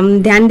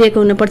पनि ध्यान दिएको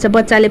हुनुपर्छ।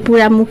 बच्चाले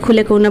पुरा मुख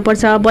खुलेको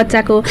हुनुपर्छ।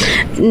 बच्चाको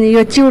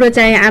यो चिउरो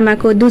चाहिँ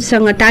आमाको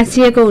दुधसँग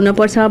टाँसिएको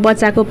हुनुपर्छ।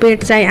 बच्चाको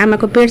पेट चाहिँ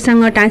आमाको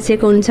पेटसँग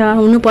टाँसिएको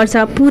हुनुपर्छ।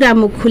 पुरा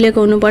मुख खुलेको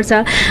हुनुपर्छ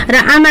र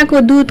आमाको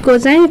दुधको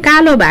चाहिँ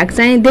कालो भाग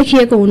चाहिँ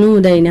देखिएको हुनु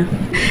हुँदैन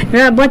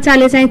र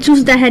बच्चाले चाहिँ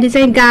चुस्दाखेरि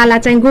चाहिँ गाला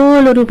चाहिँ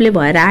गोलो रूपले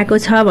भएर आएको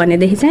छ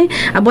भनेदेखि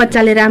चाहिँ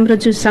बच्चाले राम्रो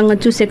जुससँग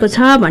चुसेको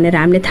छ भनेर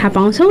हामीले थाहा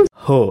पाउँछौँ।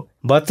 हो,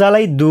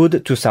 बच्चालाई दूध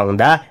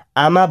चुसाउँदा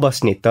आमा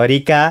बस्ने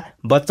तरिका,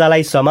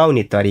 बच्चालाई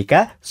समाउने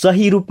तरिका,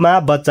 सही रूपमा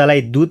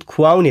बच्चालाई दूध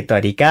खुवाउने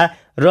तरिका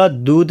र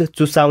दूध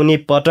चुसाउने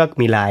पटक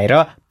मिलाएर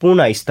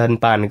पूर्ण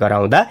स्तनपान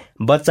गराउँदा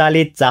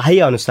बच्चाले चाहे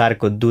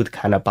अनुसारको दूध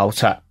खान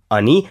पाउँछ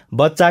अनि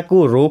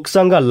बच्चाको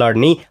रोगसँग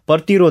लड्ने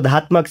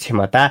प्रतिरोधात्मक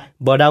क्षमता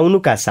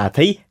बढाउनुका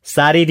साथै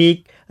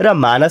शारीरिक र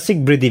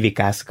मानसिक वृद्धि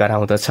विकास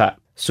गराउँदछ।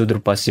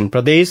 सुदूरपश्चिम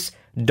प्रदेश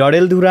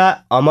डडेलधुरा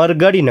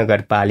अमरगढी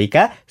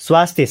नगरपालिका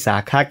स्वास्थ्य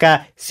शाखाका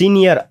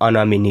सिनियर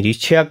अनमी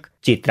निरीक्षक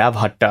चित्रा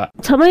भट्ट।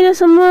 6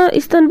 महिनासम्म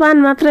स्तनपान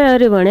मात्रै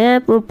अरे भने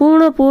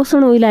पूर्ण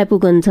पोषण उइलाइ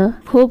पुगन्छ।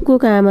 खोपको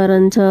काम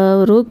रहन्छ,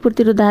 रोग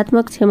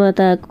प्रतिरोधात्मक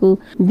क्षमताको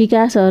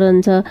विकास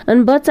रहन्छ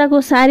अनि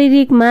बच्चाको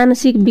शारीरिक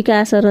मानसिक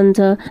विकास रहन्छ।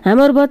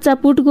 हाम्रो बच्चा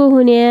पुटको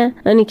हुने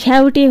अनि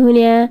ख्याउटे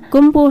हुने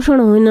कम पोषण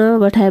हुन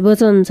बठाए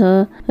बचन्छ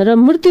र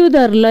मृत्यु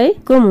दरलाई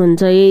कम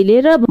हुन्छ। यहीले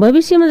र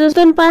भविष्यमा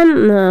स्तनपान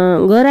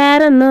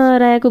गराएर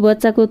नहराएको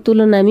बच्चाको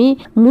तुलनामा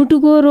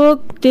मुटुको रोग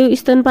त्यो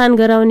स्तनपान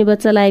गराउने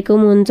बच्चालाई कम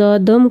हुन्छ,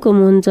 दम कम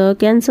हुन्छ,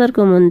 क्यान्सर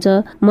कम हुन्छ,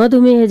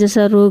 मधुमेह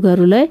जस्ता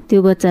रोगहरूलाई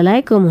त्यो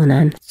बच्चालाई कम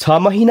हुनान्। 6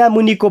 महिना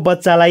मुनिको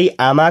बच्चालाई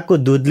आमाको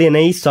दुधले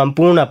नै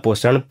सम्पूर्ण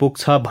पोषण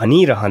पुग्छ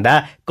भनिरहँदा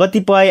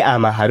कतिपय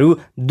आमाहरू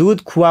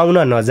दुध खुवाउन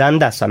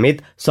नजान्दा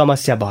समेत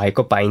समस्या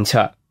भएको पाइन्छ।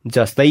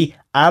 जस्तै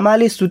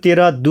आमाले सुतेर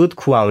दुध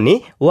खुवाउने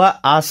वा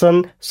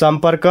आसन,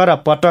 सम्पर्क र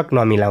पटक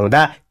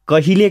नमिलाउँदा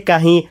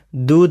कहिलेकाहीँ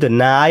दुध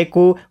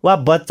नआएको वा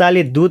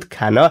बच्चाले दुध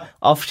खान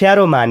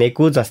अप्ठ्यारो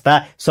मानेको जस्ता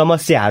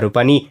समस्याहरू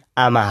पनि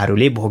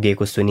आमाहरूले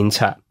भोगेको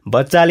सुनिन्छ।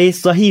 बच्चाले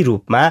सही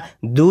रूपमा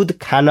दुध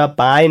खान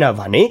पाएन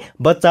भने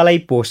बच्चालाई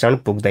पोषण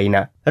पुग्दैन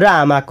र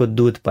आमाको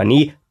दुध पनि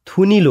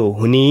थुनिलो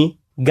हुने,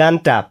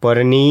 गान्टा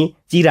पर्ने,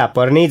 चिरा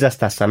पर्ने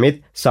जस्ता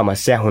समेत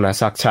समस्या हुन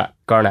सक्छ।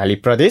 कर्णाली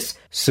प्रदेश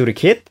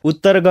सुर्खेत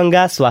उत्तर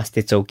गंगा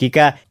स्वास्थ्य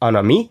चौकीका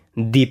अनमी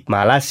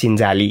दीपमाला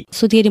सिन्जाली।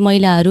 सुत्केरी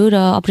महिलाहरू र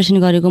अपरेसन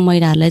गरेको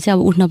महिलाहरूलाई चाहिँ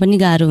अब उठ्न पनि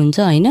गाह्रो हुन्छ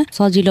हैन।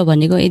 सजिलो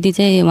भनेको यदि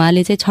चाहिँ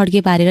उहाँले चाहिँ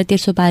छड्के पारेर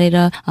तेर्सो पारेर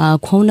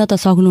खुवाउन त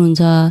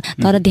सक्नुहुन्छ,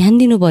 तर ध्यान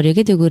दिनु पर्यो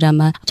के त्यो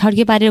कुरामा।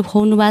 छड्के पारेर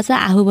खुवाउनु भएको छ,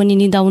 आफू पनि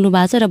निदाउनु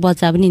भएको छ र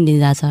बच्चा पनि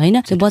निदाएको छ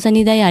हैन। त्यो बच्चा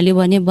निदाइहाल्यो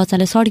भने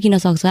बच्चाले सड्किन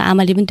सक्छ,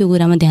 आमाले पनि त्यो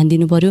कुरामा ध्यान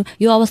दिनु पर्यो।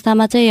 यो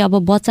अवस्थामा चाहिँ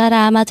अब बच्चा र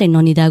आमा चाहिँ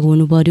ननिदाएको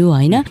हुनु पर्यो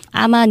हैन।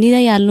 आमा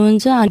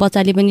निदाइहाल्नुहुन्छ अनि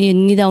बच्चाले पनि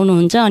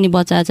निदाउनुहुन्छ अनि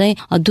बच्चा चाहिँ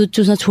दुध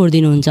चुस्न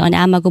छोडिदिनुहुन्छ अनि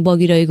आमाको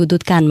बगिरहेको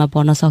दुध कानमा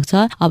पर्न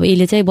सक्छ। अब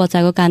यसले चाहिँ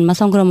बच्चाको कानमा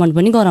संक्रमण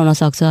पनि गराउन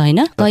सक्छ हैन।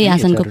 तै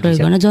आसनको प्रयोग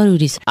गर्न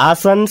जरुरी छ।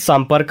 आसन,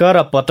 सम्पर्क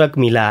र पटक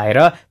मिलाएर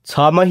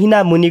 6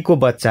 महिना मुनिको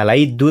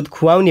बच्चालाई दुध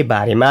खुवाउने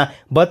बारेमा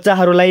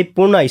बच्चाहरूलाई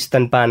पूर्ण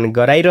स्तनपान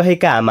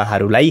गराइरहेका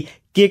आमाहरूलाई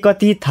के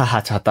कति थाहा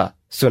छ त?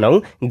 सुनौ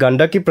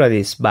गण्डकी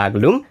प्रदेश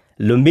बागलुङ,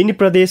 लुम्बिनी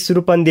प्रदेश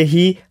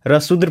रूपन्देही र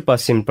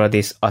सुदूरपश्चिम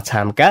प्रदेश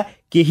अछामका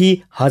केही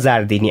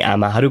हजार दिनी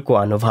आमाहरूको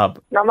अनुभव।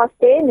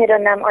 नमस्ते, मेरो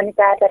नाम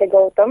अनिता आचार्य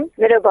गौतम।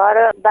 मेरो घर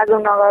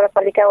बागलुङ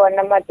नगरपालिका वार्ड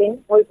नम्बर 3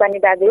 मुलपानी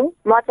बागलुङ।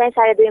 म चाहिँ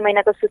 2.5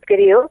 महिनाको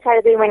सुत्केरी हो।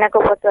 2.5 महिनाको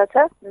बच्चा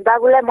छ।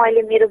 बाबुलाई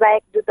मैले मेरो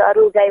बाहेक दुध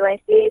अरू गाई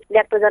भैँसी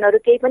ल्याक्टोजनहरू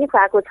केही पनि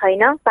खुवाएको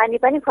छैन, पानी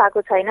पनि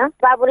खुवाएको छैन।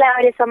 बाबुलाई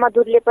अहिलेसम्म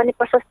दुधले पनि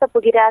प्रशस्त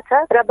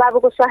पुगिरहेछ र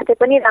बाबुको स्वास्थ्य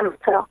पनि राम्रो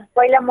छ।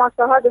 पहिला म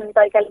सहज हुने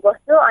तरिकाले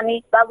बस्छु अनि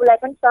बाबुलाई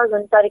पनि सहज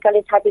हुने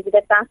तरिकाले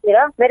छातीभित्र टाँसेर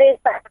मेरो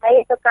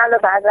यस्तो कालो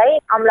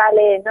भागलाई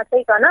अम्लाले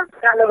नचैकन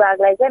कालो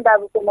भागलाई चाहिँ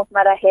बाबुको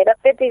मुखमा राखेर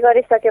त्यति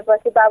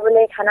गरिसकेपछि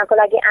बाबुले खानको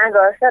लागि आँट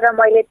गर्छ र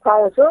मैले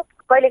खुवाउँछु।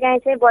 कहिलेकाहीँ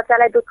चाहिँ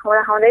बच्चालाई दुध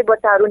खुवाउँदै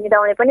बच्चाहरू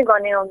निदाउने पनि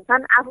गर्ने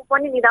हुन्छन्। आफू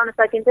पनि निदाउन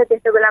सकिन्छ।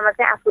 त्यस्तो बेलामा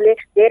चाहिँ आफूले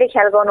धेरै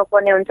ख्याल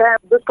गर्नुपर्ने हुन्छ।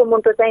 दुधको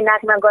मुन्टो चाहिँ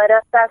नाकमा गएर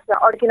सास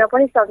अड्किन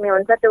पनि सक्ने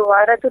हुन्छ। त्यो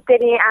भएर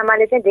सुत्केरी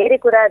आमाले चाहिँ धेरै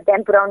कुरा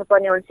ध्यान पुर्याउनु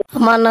पर्ने हुन्छ।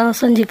 हमारा नाम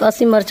संजीव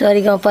पश्चिम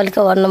मरचौरी गाँव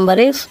पालिका वार्ड नंबर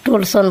 1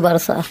 टोल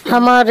सोनबरसा।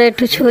 हमारे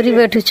ठू छोरी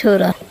बेठू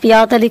छोरा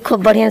पियातली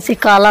खूब बढ़िया से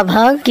काला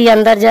भाग की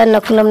अंदर जाए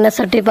नखुनम न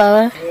सटे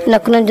पावे।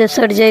 नखुनम जब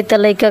सट जाये तो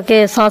लड़का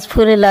के सांस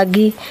फूले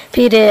लगी,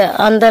 फिर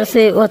अंदर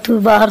से ओथू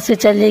बाहर से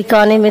चल जाये,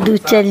 काने में दूध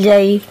चल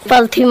जाई।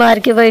 पलथी मार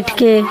के बैठ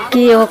के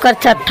कि ओकर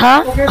चट्ठा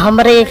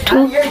हमरे एक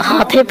ठू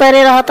हाथे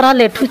परे रहत रहा,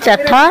 लेठू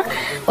चट्ठा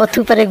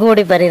ओथू परे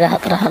गोड़े परे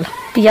रहत रहा।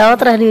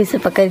 पियावत रहली उसे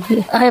पकड़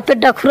के पे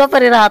डखुरा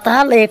परे रहत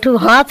रहा, लेठू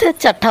हाथ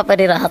चट्ठा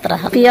परे रहत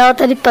रहा।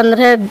 पियावत रही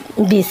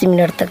 15-20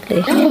 मिनट तक ले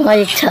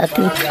एक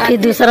छाती, फिर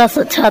दूसरा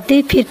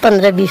छाती, फिर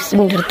 15-20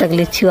 मिनट तक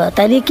ले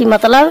छुआता रही। कि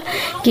मतलब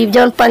कि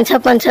जौन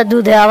पंछा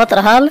दूध आवत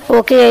रहल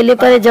ओके अइले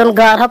पर जौन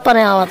गाढ़ा पर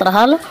आवत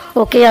रहल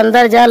ओके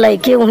अंदर जा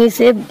लइके वहीं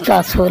से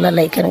पास होला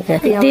लइकन के।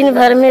 दिन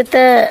भर में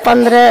तो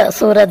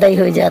 15-16 दही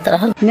हो जात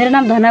रहल। मेरो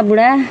नाम धना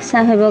बुढा,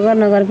 साफे बगर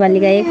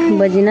नगरपालिका 1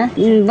 बजिना।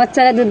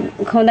 बच्चालाई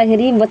दुध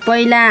खुवाउँदाखेरि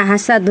पहिला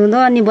हासा धुँदो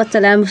अनि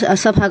बच्चालाई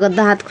सफा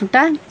गर्दा हात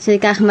खुट्टा चाहिँ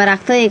काखमा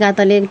राख्थ्यो, एक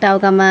हातले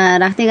टाउकामा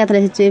राख्दै एक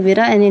हातले चोपेर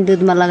अनि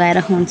दुधमा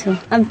लगाएर खुवाउँछु।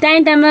 अब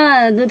टाइममा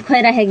दुध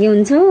खुवाइराखेकी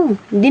हुन्छु।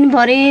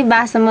 दिनभरि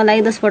बासम्म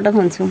लागि 10 पटक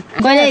खुवाउँछु।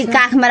 कहिले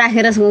काखमा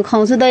राखेर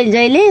खुवाउँछु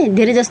जहिले,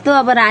 धेरै जस्तो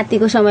अब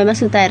रातिको समयमा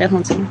सुताएर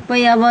खुवाउँछु।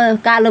 पहिले अब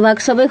कालो भाग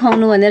सबै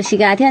खुवाउनु भनेर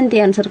सिकाएको थियो अनि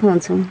त्यही अनुसार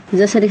खुवाउँछु।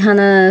 जसरी खान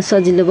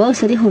सजिलो भयो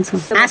उसरी खुवाउँछु।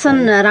 आसन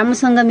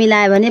राम्रोसँग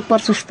मिलायो भने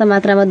प्रशस्त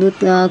मात्रामा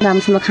दुध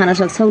राम्रोसँग खान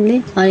सक्छ उसले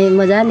अनि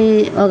मजाले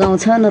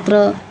अगाउँछ। नत्र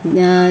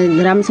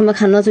राम्रोसँग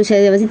खान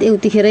नचुसाएपछि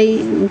त्यतिखेरै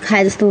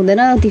खाए जस्तो हुँदैन,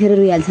 त्यतिखेर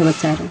रुइहाल्छ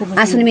बच्चाहरू।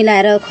 आसन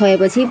मिलाएर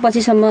खुवाएपछि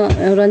पछिसम्म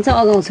रहन्छ,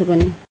 अगाउँछ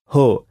पनि।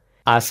 हो,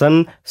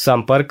 आसन,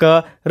 सम्पर्क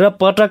र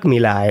पटक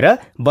मिलाएर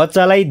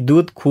बच्चालाई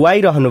दुध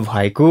खुवाइरहनु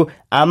भएको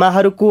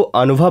आमाहरूको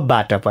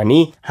अनुभवबाट पनि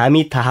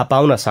हामी थाहा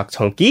पाउन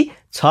सक्छौं कि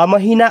 6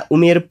 महिना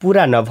उमेर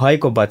पूरा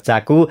नभएको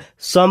बच्चाको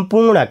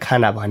सम्पूर्ण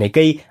खाना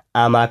भनेकै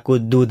आमाको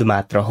दुध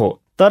मात्र हो।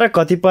 तर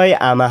कतिपय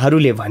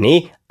आमाहरूले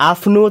भने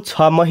आफ्नो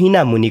 6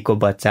 महिना मुनिको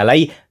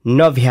बच्चालाई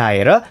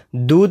नभ्याएर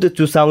दुध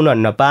चुसाउन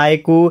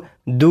नपाएको,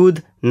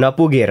 दुध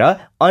नपुगेर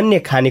अन्य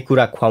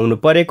खानेकुरा खुवाउनु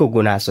परेको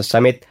गुनासो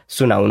समेत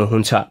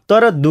सुनाउनुहुन्छ।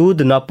 तर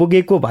दुध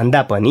नपुगेको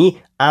भन्दा पनि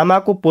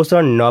आमाको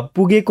पोषण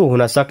नपुगेको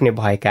हुन सक्ने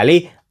भएकाले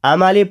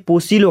आमाले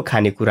पोसिलो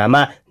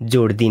खानेकुरामा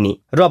जोड दिने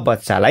र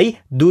बच्चालाई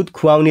दुध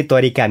खुवाउने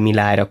तरिका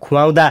मिलाएर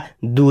खुवाउँदा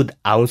दुध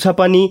आउँछ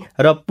पनि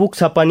र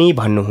पुग्छ पनि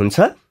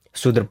भन्नुहुन्छ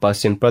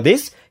सुदूरपश्चिम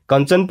प्रदेश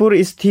कञ्चनपुर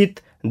स्थित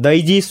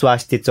दैजी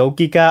स्वास्थ्य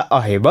चौकीका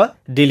अहेब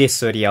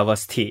डिलेश्वरी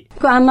अवस्थी।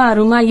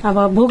 आमाहरूमा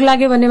अब भोक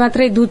लाग्यो भने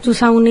मात्रै दुध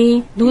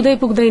चुसाउने, दुधै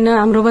पुग्दैन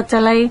हाम्रो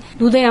बच्चालाई,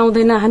 दुधै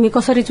आउँदैन, हामी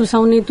कसरी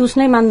चुसाउने,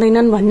 चुस्नै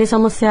मान्दैनन् भन्ने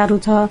समस्याहरू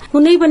छ।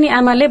 कुनै पनि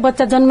आमाले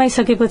बच्चा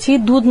जन्माइसकेपछि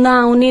दुध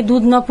नआउने,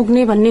 दुध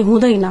नपुग्ने भन्ने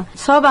हुँदैन।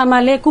 सब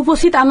आमाले,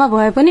 कुपोषित आमा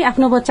भए पनि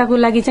आफ्नो बच्चाको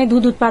लागि चाहिँ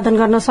दुध उत्पादन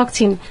गर्न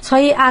सक्छिन्।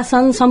 सही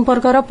आसन,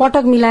 सम्पर्क र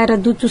पटक मिलाएर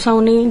दुध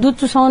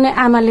चुसाउने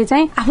आमाले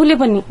चाहिँ आफूले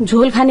पनि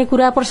झोल खाने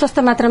कुरा प्रशस्त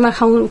मात्रामा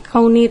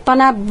खुवाउने,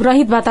 तनाव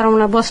रहित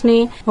वातावरणमा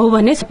बस्ने हो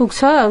भने पुग्छ,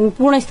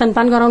 पूर्ण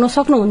स्तनपान गराउन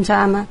सक्नुहुन्छ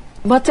आमा।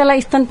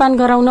 बच्चालाई स्तनपान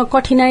गराउन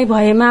कठिनाई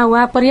भएमा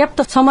वा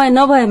पर्याप्त समय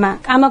नभएमा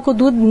आमाको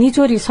दुध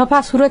निचोरी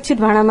सफा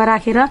सुरक्षित भाँडामा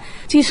राखेर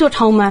चिसो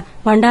ठाउँमा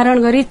भण्डारण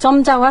गरी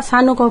चम्चा वा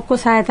सानो कपको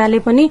सहायताले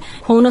पनि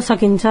खुवाउन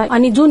सकिन्छ।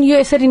 अनि जुन यो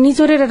यसरी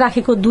निचोरेर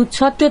राखेको दुध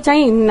छ त्यो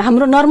चाहिँ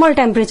हाम्रो नर्मल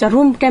टेम्परेचर,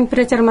 रुम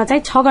टेम्परेचरमा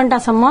चाहिँ 6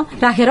 घण्टासम्म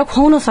राखेर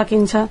खुवाउन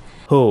सकिन्छ।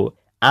 हो,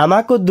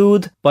 आमाको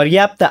दुध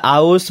पर्याप्त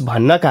आओस्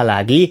भन्नका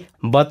लागि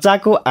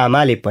बच्चाको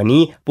आमाले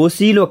पनि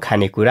पोसिलो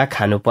खानेकुरा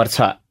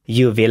खानुपर्छ।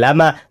 यो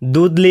बेलामा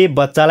दुधले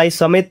बच्चालाई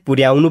समेत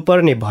पुर्याउनु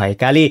पर्ने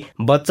भएकाले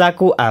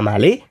बच्चाको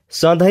आमाले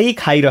सधैँ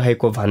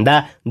खाइरहेको भन्दा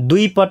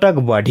 2 पटक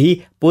बढी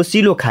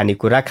पोसिलो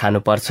खानेकुरा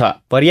खानुपर्छ।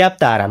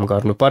 पर्याप्त आराम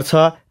गर्नुपर्छ,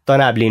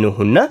 तनाव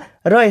लिनुहुन्न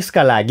र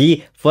यसका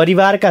लागि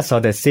परिवारका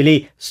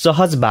सदस्यले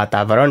सहज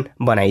वातावरण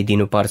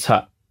बनाइदिनुपर्छ।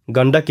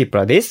 गण्डकी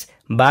प्रदेश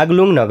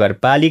बागलुङ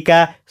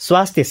नगरपालिका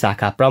स्वास्थ्य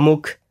शाखा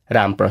प्रमुख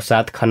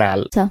रामप्रसाद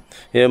खनाल।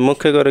 यो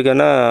मुख्य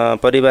गरिकन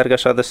परिवारका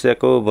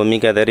सदस्यको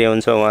भूमिका धेरै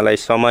हुन्छ। उहाँलाई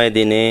समय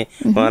दिने,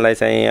 उहाँलाई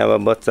चाहिँ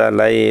अब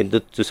बच्चालाई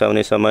दुध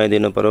चुसाउने समय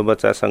दिनु पर्यो,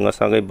 बच्चासँग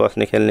सँगै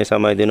बस्ने खेल्ने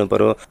समय दिनु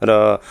पर्यो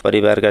र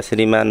परिवारका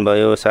श्रीमान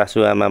भयो,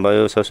 सासुआमा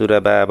भयो,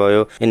 ससुराबा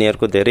भयो,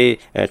 यिनीहरूको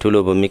धेरै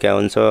ठुलो भूमिका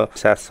हुन्छ।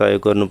 साथ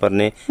सहयोग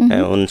गर्नुपर्ने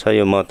हुन्छ,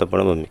 यो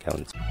महत्त्वपूर्ण भूमिका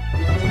हुन्छ।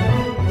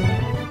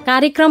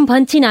 कार्यक्रम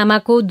भन्छिन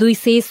आमाको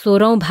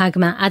 216औं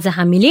भागमा आज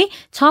हामीले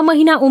 6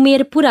 महिना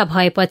उमेर पूरा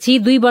भएपछि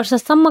 2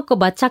 वर्षसम्मको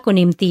बच्चाको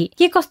निम्ति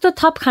के कस्तो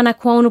थप खाना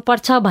खुवाउनु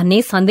पर्छ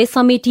भन्ने सन्देश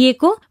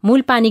समेटिएको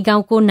मूलपानी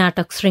गाउँको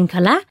नाटक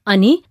श्रृंखला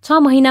अनि 6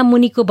 महिना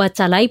मुनिको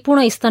बच्चालाई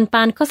पूर्ण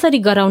स्तनपान कसरी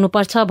गराउनु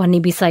पर्छ भन्ने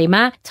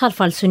विषयमा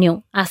छलफल सुन्यौं।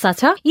 आशा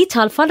छ यी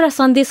छलफल र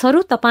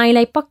सन्देशहरू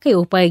तपाईलाई पक्कै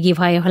उपयोगी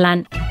भए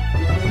होलान्।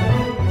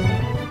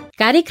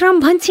 कार्यक्रम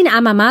भन्छिन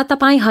आमामा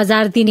तपाई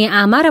 1000 दिने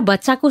आमा र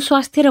बच्चाको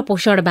स्वास्थ्य र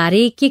पोषण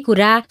बारे के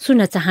कुरा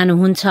सुन्न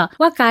चाहनुहुन्छ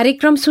वा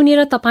कार्यक्रम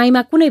सुनेर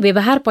तपाईमा कुनै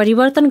व्यवहार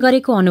परिवर्तन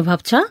गरेको अनुभव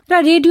छ र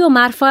रेडियो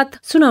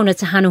मार्फत सुनाउन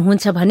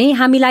चाहनुहुन्छ भने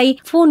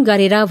हामीलाई फोन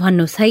गरेर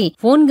भन्नुहोस् है।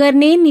 फोन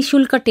गर्ने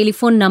निशुल्क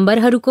टेलिफोन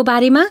नम्बरहरूको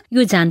बारेमा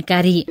यो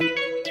जानकारी।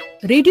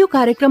 रेडियो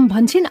कार्यक्रम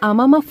भन्छिन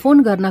आमामा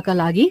फोन गर्नका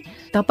लागि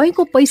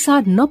तपाईको पैसा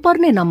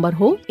नपर्ने नम्बर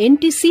हो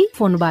एनटीसी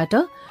फोनबाट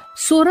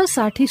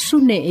 1660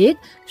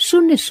 01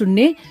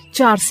 00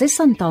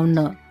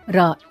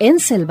 र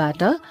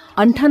एनसेलबाट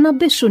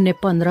 98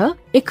 015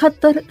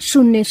 71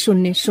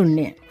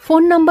 000।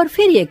 फोन नम्बर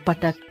फेरि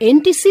एकपटक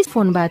एनटीसी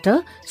फोनबाट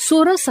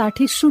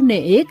 1660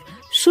 01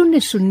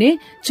 00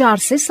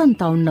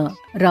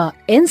 र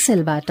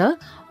एनसेलबाट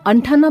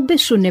 98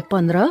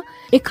 015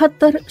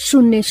 71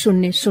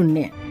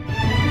 000।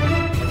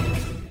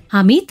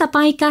 हामी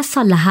तपाईका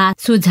सल्लाह,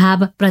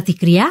 सुझाव,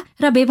 प्रतिक्रिया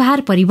र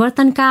व्यवहार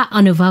परिवर्तनका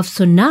अनुभव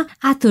सुन्न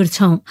आतुर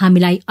छौं।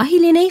 हामीलाई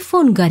अहिले नै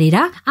फोन गरेर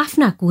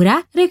आफ्ना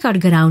कुरा रेकर्ड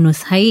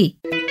गराउनुहोस् है।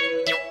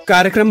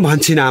 कार्यक्रम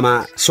भन्छिन आमा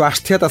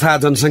स्वास्थ्य तथा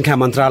जनसंख्या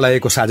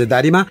मन्त्रालयको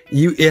साझेदारीमा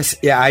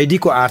USAID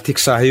को आर्थिक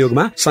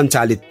सहयोगमा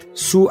सञ्चालित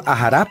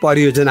सुआहारा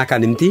परियोजनाका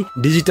निम्ति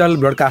डिजिटल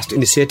ब्रोडकास्ट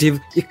इनिसिएटिभ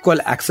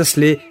इक्वल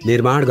एक्सेसले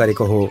निर्माण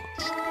गरेको हो।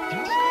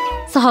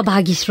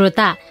 सहभागी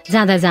श्रोता,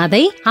 जाँदा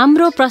जाँदै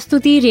हाम्रो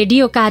प्रस्तुति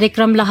रेडियो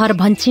कार्यक्रम लहर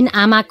भन्छिन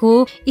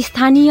आमाको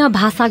स्थानीय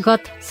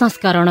भाषागत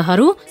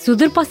संस्करणहरू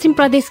सुदूरपश्चिम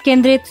प्रदेश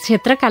केन्द्रित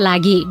क्षेत्रका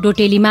लागि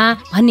डोटेलीमा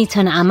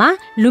भनिन्छन् आमा,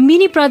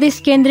 लुम्बिनी प्रदेश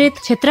केन्द्रित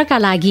क्षेत्रका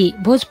लागि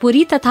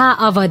भोजपुरी तथा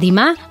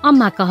अवधिमा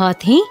अम्मा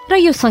कहथे र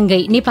यो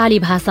सँगै नेपाली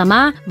भाषामा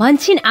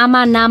भन्छिन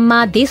आमा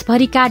नाममा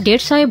देशभरिका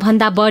 150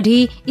 भन्दा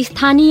बढी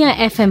स्थानीय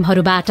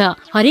एफएमहरूबाट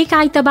हरेक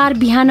आइतबार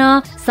बिहान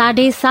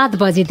 7:30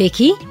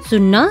 बजेदेखि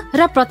सुन्न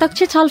र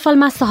प्रत्यक्ष छलफलमा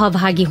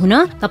सहभागी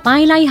हुन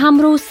तपाईलाई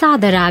हाम्रो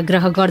सादर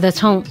आग्रह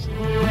गर्दछौं।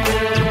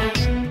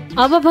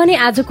 अब भने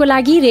आजको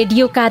लागि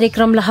रेडियो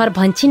कार्यक्रम लहर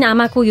भन्छिन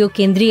आमाको यो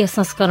केन्द्रीय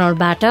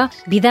संस्करणबाट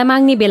बिदा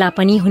माग्ने बेला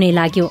पनि हुने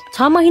लाग्यो।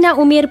 6 महिना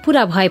उमेर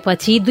पूरा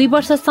भएपछि 2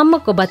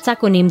 वर्षसम्मको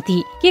बच्चाको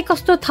निम्ति के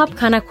कस्तो थप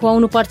खाना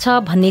खुवाउनु पर्छ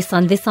भन्ने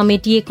सन्देश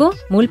समेटिएको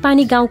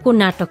मूलपानी गाउँको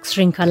नाटक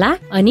श्रृंखला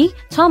अनि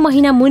 6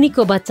 महिना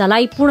मुनिको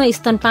बच्चालाई पूर्ण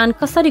स्तनपान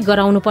कसरी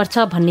गराउनु पर्छ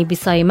भन्ने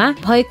विषयमा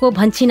भएको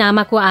भन्छिन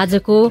आमाको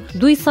आजको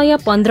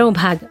 215औं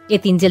भाग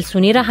यतिन्जेल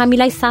सुनेर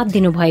हामीलाई साथ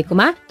दिनु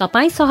भएकोमा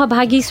तपाई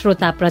सहभागी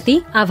श्रोता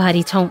प्रति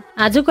आभारी छौं।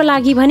 आजको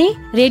लागि भने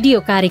रेडियो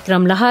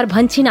कार्यक्रम लहर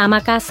भन्छिन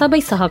आमाका सबै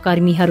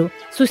सहकर्मीहरू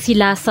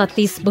सुशीला,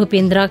 सतीश,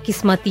 भूपेन्द्र,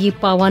 किस्मती,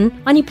 पवन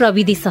अनि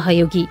प्रविधि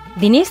सहयोगी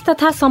दिनेश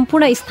तथा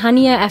सम्पूर्ण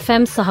स्थानीय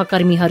एफएम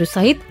सहकर्मीहरू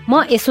सहित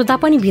म यशोदा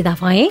पनि बिदा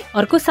भए।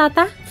 अर्को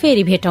साता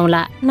फेरि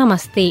भेटौँला।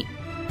 नमस्ते।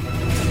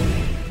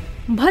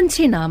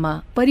 भन्छिन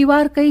आमा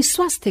परिवारकै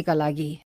स्वास्थ्यका लागि।